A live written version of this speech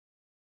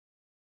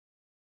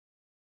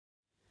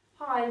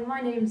Hi, my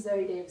name's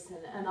Zoe Davison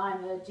and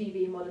I'm a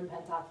GB modern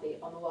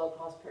pentathlete on the World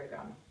Class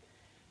programme.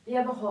 The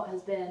Everhot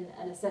has been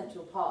an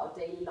essential part of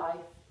daily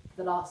life for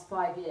the last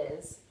 5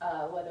 years,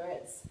 whether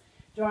it's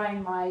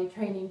drying my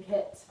training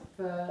kit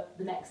for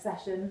the next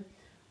session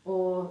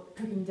or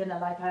cooking dinner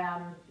like I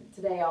am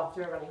today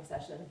after a running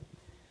session.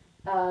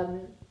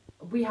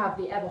 We have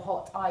the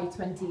Everhot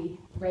i20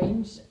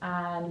 range,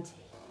 and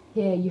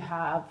here you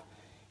have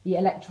the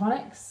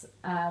electronics,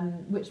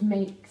 which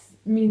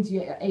means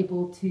you're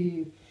able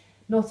to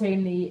not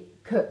only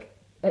cook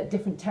at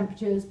different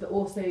temperatures but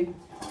also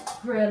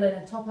grill in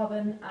a top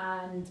oven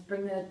and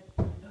bring the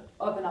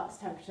oven up to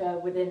temperature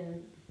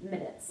within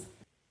minutes.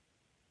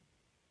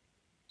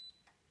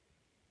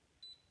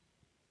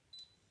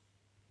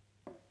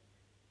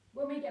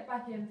 When we get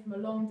back in from a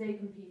long day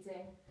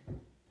competing,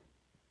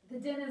 the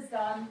dinner's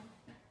done,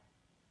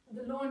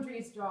 the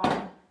laundry's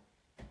dry,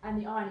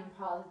 and the ironing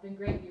pile has been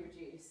greatly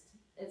reduced.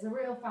 It's a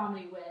real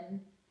family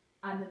win,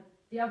 and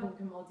the oven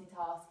can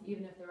multitask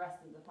even if the rest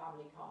of the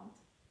family can't.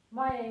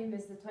 My aim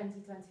is the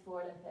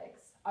 2024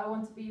 Olympics. I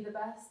want to be the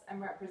best and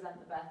represent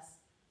the best,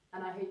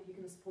 and I hope you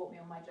can support me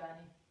on my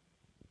journey.